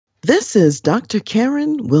This is Dr.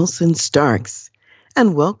 Karen Wilson Starks,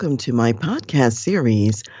 and welcome to my podcast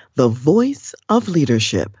series, The Voice of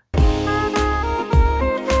Leadership.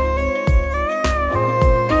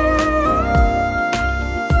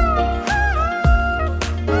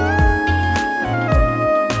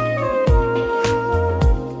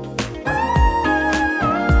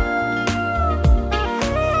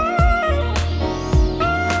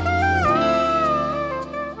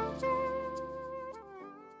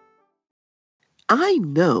 I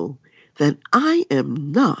know that I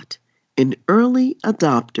am not an early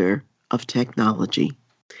adopter of technology.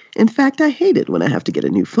 In fact, I hate it when I have to get a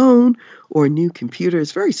new phone or a new computer.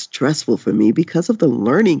 It's very stressful for me because of the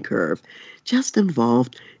learning curve just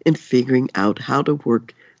involved in figuring out how to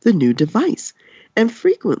work the new device. And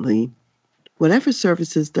frequently, whatever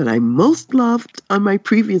services that I most loved on my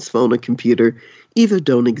previous phone or computer either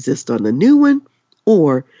don't exist on the new one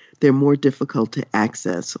or they're more difficult to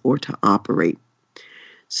access or to operate.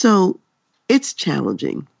 So it's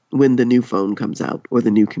challenging when the new phone comes out or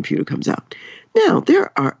the new computer comes out. Now,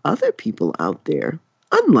 there are other people out there,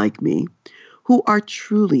 unlike me, who are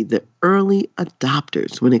truly the early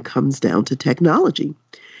adopters when it comes down to technology.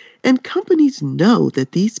 And companies know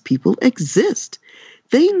that these people exist.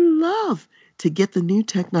 They love to get the new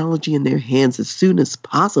technology in their hands as soon as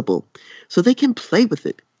possible so they can play with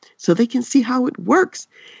it, so they can see how it works.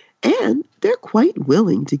 And they're quite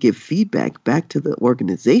willing to give feedback back to the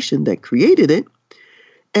organization that created it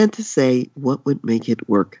and to say what would make it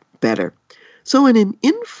work better. So in an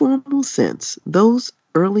informal sense, those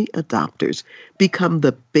early adopters become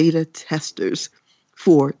the beta testers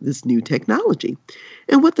for this new technology.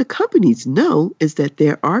 And what the companies know is that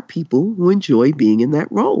there are people who enjoy being in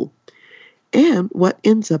that role. And what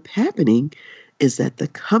ends up happening is that the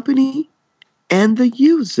company and the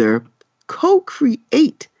user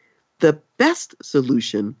co-create the best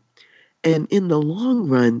solution, and in the long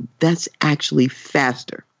run, that's actually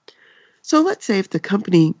faster. So let's say if the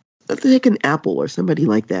company, let's take an Apple or somebody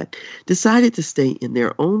like that, decided to stay in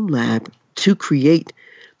their own lab to create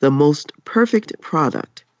the most perfect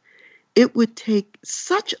product, it would take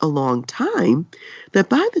such a long time that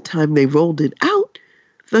by the time they rolled it out,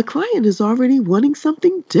 the client is already wanting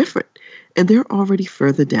something different, and they're already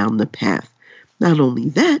further down the path. Not only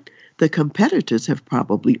that, the competitors have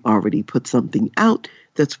probably already put something out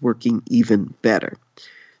that's working even better.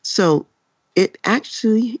 So it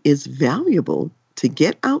actually is valuable to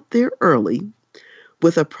get out there early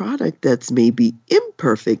with a product that's maybe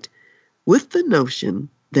imperfect, with the notion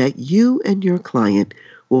that you and your client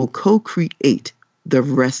will co-create the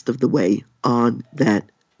rest of the way on that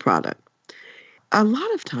product. A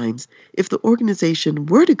lot of times, if the organization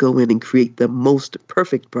were to go in and create the most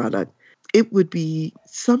perfect product, it would be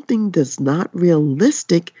something that's not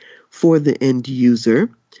realistic for the end user,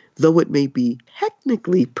 though it may be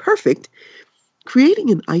technically perfect. Creating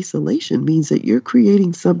an isolation means that you're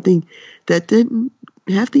creating something that didn't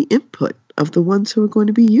have the input of the ones who are going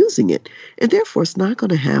to be using it. And therefore, it's not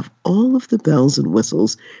going to have all of the bells and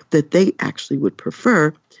whistles that they actually would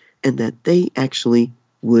prefer and that they actually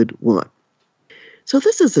would want. So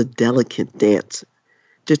this is a delicate dance,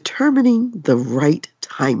 determining the right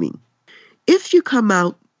timing. If you come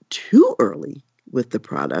out too early with the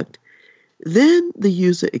product, then the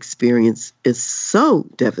user experience is so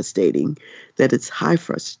devastating that it's high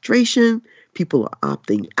frustration, people are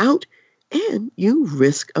opting out, and you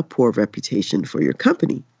risk a poor reputation for your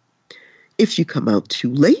company. If you come out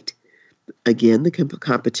too late, again, the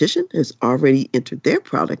competition has already entered their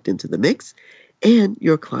product into the mix, and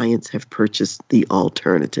your clients have purchased the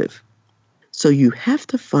alternative. So you have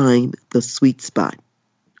to find the sweet spot.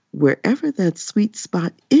 Wherever that sweet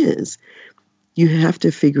spot is, you have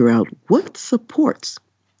to figure out what supports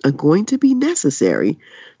are going to be necessary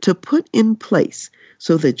to put in place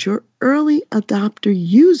so that your early adopter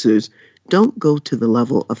users don't go to the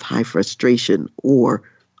level of high frustration or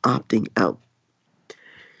opting out.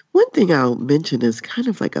 One thing I'll mention is kind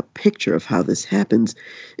of like a picture of how this happens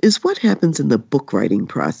is what happens in the book writing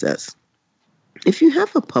process. If you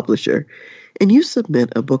have a publisher and you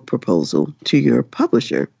submit a book proposal to your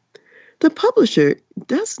publisher, the publisher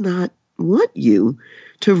does not want you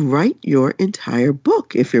to write your entire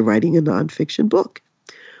book if you're writing a nonfiction book.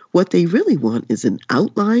 What they really want is an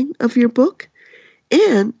outline of your book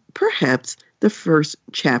and perhaps the first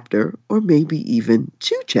chapter or maybe even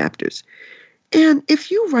 2 chapters. And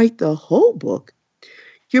if you write the whole book,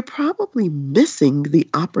 you're probably missing the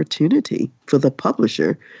opportunity for the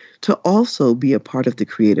publisher to also be a part of the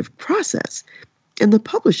creative process. And the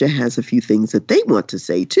publisher has a few things that they want to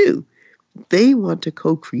say too. They want to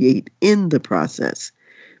co-create in the process.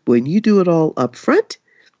 When you do it all up front,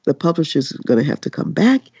 the publisher's going to have to come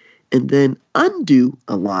back and then undo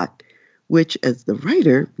a lot, which as the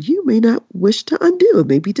writer, you may not wish to undo. It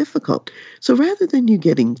may be difficult. So rather than you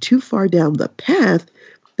getting too far down the path,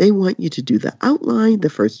 they want you to do the outline, the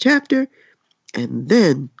first chapter, and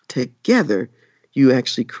then together you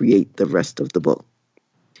actually create the rest of the book.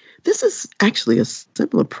 This is actually a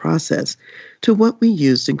similar process to what we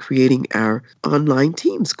used in creating our online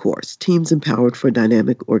Teams course, Teams Empowered for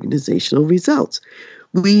Dynamic Organizational Results.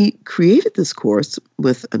 We created this course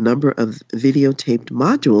with a number of videotaped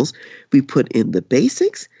modules. We put in the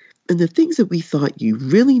basics and the things that we thought you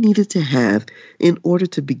really needed to have in order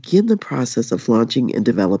to begin the process of launching and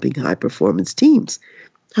developing high-performance teams.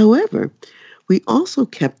 However, we also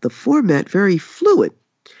kept the format very fluid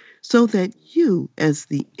so that you, as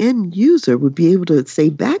the end user, would be able to say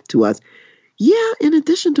back to us, yeah, in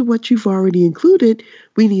addition to what you've already included,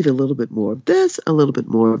 we need a little bit more of this, a little bit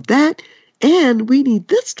more of that, and we need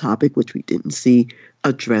this topic, which we didn't see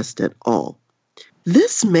addressed at all.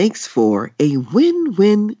 This makes for a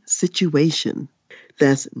win-win situation.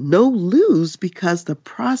 There's no lose because the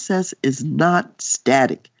process is not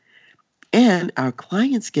static. And our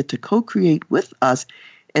clients get to co-create with us.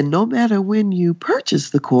 And no matter when you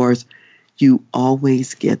purchase the course, you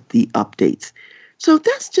always get the updates. So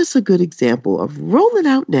that's just a good example of roll it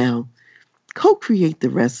out now, co-create the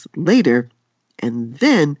rest later, and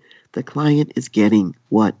then the client is getting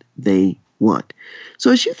what they want.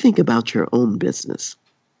 So as you think about your own business,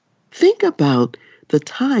 think about the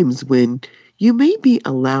times when you may be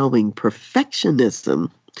allowing perfectionism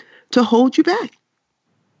to hold you back.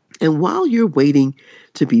 And while you're waiting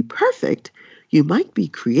to be perfect, you might be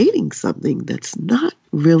creating something that's not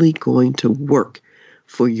really going to work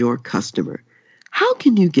for your customer. How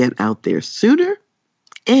can you get out there sooner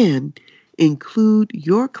and include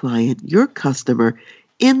your client, your customer,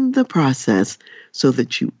 in the process so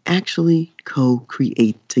that you actually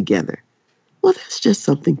co-create together? Well, that's just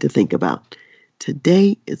something to think about.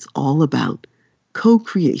 Today, it's all about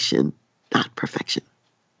co-creation, not perfection.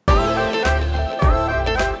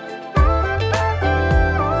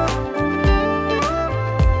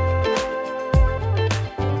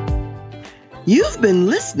 You've been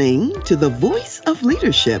listening to The Voice of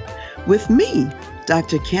Leadership with me,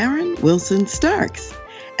 Dr. Karen Wilson Starks.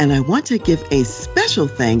 And I want to give a special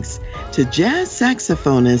thanks to jazz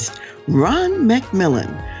saxophonist Ron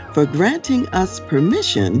McMillan for granting us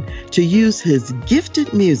permission to use his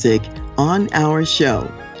gifted music on our show.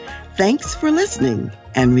 Thanks for listening,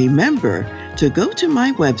 and remember to go to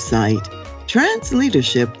my website,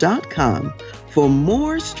 transleadership.com, for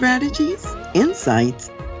more strategies, insights,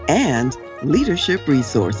 and leadership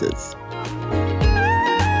resources.